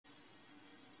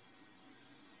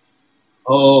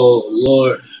Oh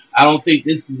Lord, I don't think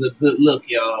this is a good look,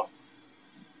 y'all.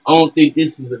 I don't think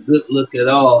this is a good look at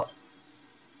all.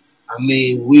 I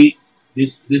mean,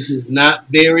 this is not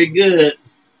very good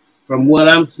from what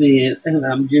I'm seeing, and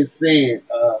I'm just saying.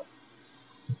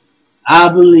 I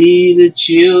believe the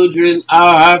children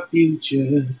are our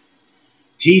future.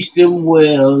 Teach them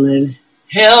well and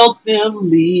help them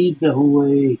lead the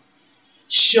way.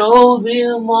 Show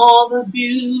them all the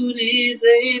beauty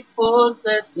they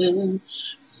possess inside.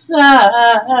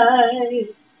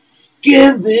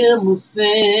 Give them a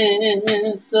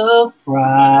sense of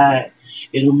pride.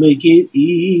 It'll make it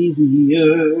easier.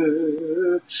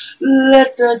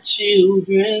 Let the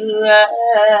children laugh.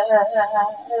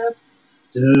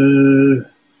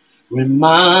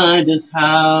 Remind us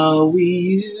how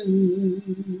we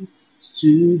used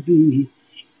to be.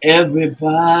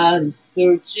 Everybody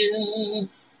searching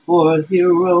for a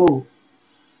hero.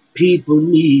 People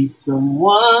need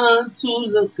someone to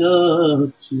look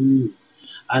up to.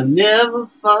 I never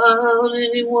found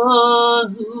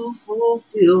anyone who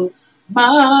fulfilled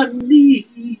my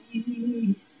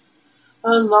needs. A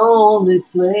lonely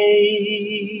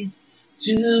place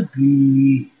to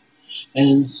be.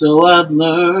 And so I've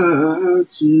learned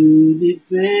to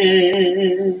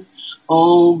depend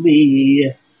on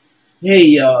me. Hey,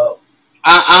 y'all,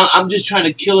 I'm just trying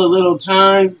to kill a little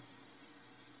time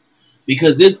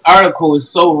because this article is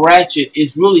so ratchet.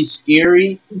 It's really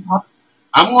scary.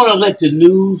 I'm going to let the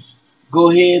news go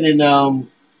ahead and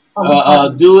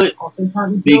do it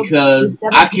because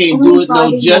I can't do it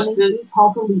no justice.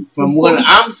 From what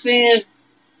I'm seeing,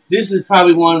 this is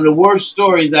probably one of the worst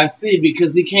stories I see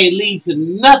because it can't lead to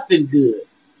nothing good.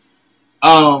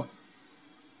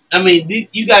 I mean,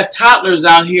 you got toddlers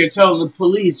out here telling the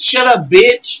police, "Shut up,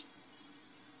 bitch."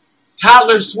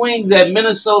 Toddler swings at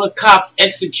Minnesota cops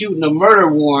executing a murder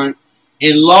warrant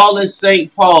in lawless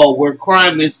St. Paul, where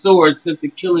crime has soared since the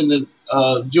killing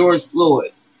of George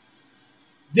Floyd.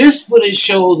 This footage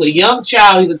shows a young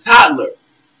child, he's a toddler,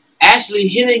 actually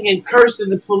hitting and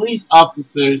cursing the police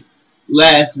officers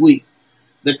last week.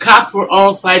 The cops were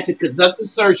on site to conduct a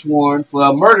search warrant for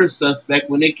a murder suspect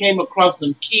when they came across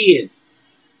some kids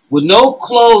with no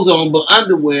clothes on but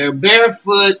underwear,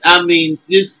 barefoot. I mean,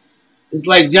 it's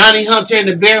like Johnny Hunter and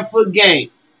the Barefoot Gang.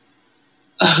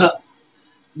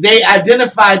 They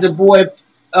identified the boy,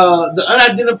 the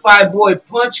unidentified boy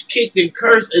punched, kicked, and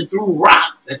cursed and threw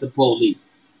rocks at the police.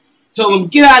 Told him,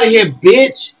 "Get out of here,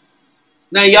 bitch."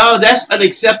 Now, y'all, that's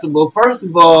unacceptable. First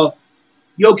of all,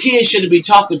 your kids shouldn't be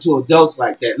talking to adults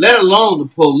like that, let alone the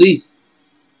police.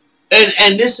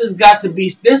 And this has got to be,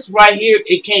 this right here,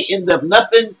 it can't end up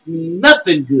nothing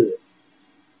good.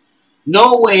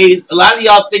 No ways. A lot of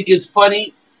y'all think it's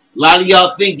funny. A lot of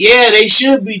y'all think, yeah, they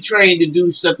should be trained to do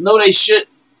stuff. No, they shouldn't.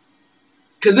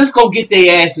 Because it's going to get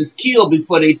their asses killed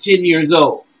before they're 10 years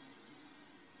old.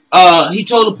 He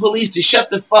told the police to shut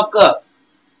the fuck up.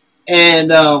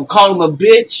 And called him a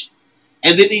bitch.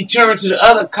 And then he turned to the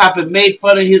other cop and made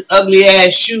fun of his ugly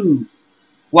ass shoes.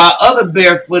 While other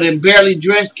barefoot and barely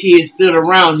dressed kids stood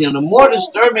around him. The more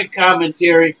disturbing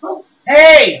commentary.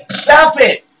 Hey, stop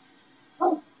it!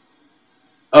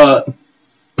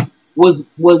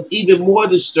 Was even more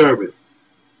disturbing.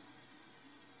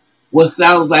 What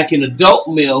sounds like an adult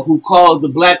male who called the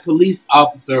black police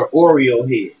officer Oreo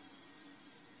head.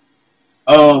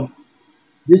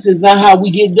 This is not how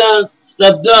we get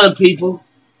stuff done, people.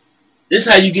 This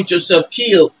is how you get yourself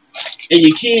killed and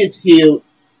your kids killed.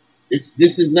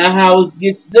 This is not how it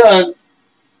gets done.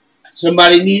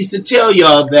 Somebody needs to tell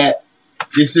y'all that.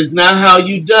 This is not how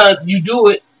you do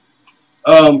it.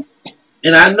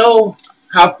 And I know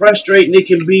how frustrating it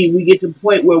can be. We get to the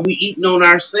point where we eating on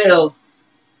ourselves.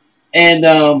 And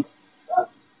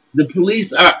the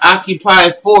police are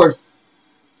occupied force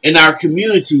in our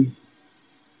communities.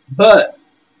 But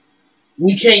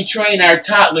we can't train our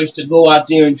toddlers to go out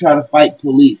there and try to fight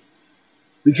police.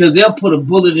 Because they'll put a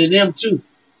bullet in them too.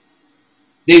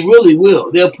 They really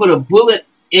will. They'll put a bullet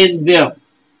in them.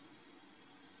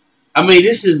 I mean,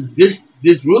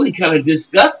 this really kind of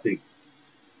disgusting.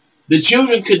 The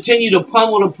children continue to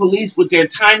pummel the police with their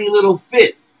tiny little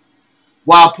fists,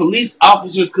 while police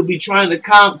officers could be trying to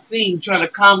calm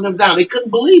them down. They couldn't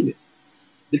believe it.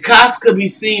 The cops could be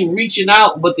seen reaching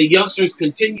out, but the youngsters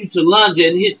continued to lunge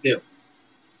and hit them.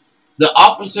 The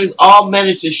officers all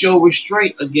managed to show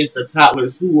restraint against the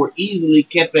toddlers, who were easily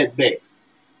kept at bay.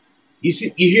 You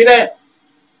hear that?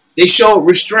 They showed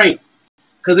restraint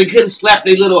because they couldn't slap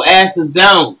their little asses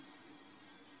down.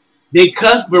 They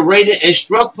cussed, berated, and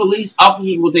struck police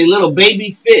officers with their little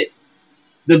baby fists.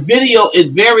 The video is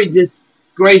very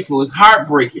disgraceful. It's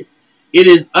heartbreaking. It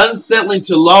is unsettling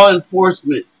to law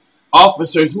enforcement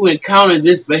officers who encounter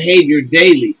this behavior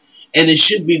daily, and it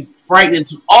should be frightening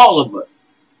to all of us.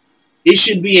 It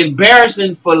should be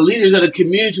embarrassing for leaders of the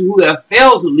community who have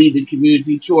failed to lead the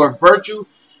community toward virtue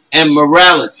and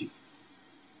morality.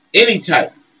 Any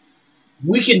type.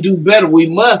 We can do better. We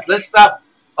must. Let's stop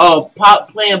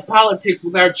playing politics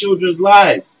with our children's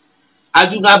lives. I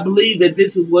do not believe that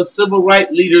this is what civil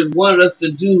rights leaders wanted us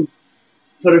to do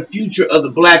for the future of the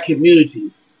black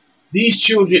community. These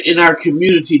children in our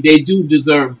community, they do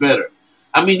deserve better.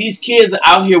 I mean, these kids are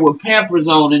out here with Pampers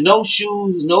on and no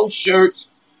shoes, no shirts,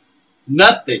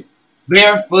 nothing,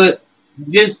 barefoot,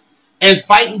 just and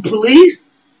fighting police.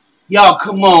 Y'all,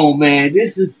 come on, man.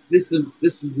 This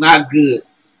is not good.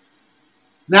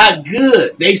 Not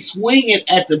good. They swinging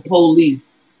at the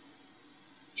police,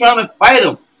 trying to fight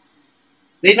them.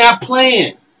 They not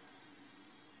playing.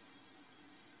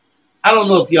 I don't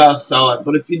know if y'all saw it,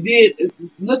 but if you did,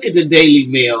 look at the Daily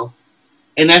Mail,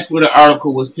 and that's where the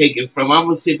article was taken from. I'm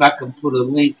gonna see if I can put a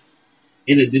link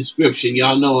in the description.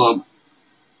 Y'all know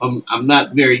I'm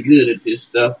not very good at this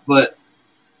stuff, but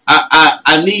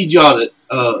I need y'all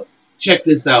to check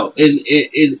this out. And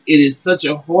it is such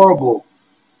a horrible.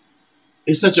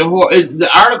 It's such a horrible. The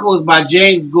article is by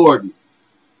James Gordon,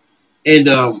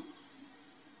 and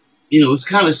it's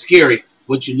kind of scary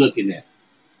what you're looking at.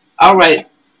 All right.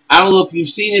 I don't know if you've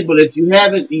seen it, but if you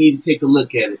haven't, you need to take a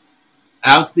look at it.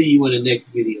 I'll see you in the next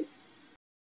video.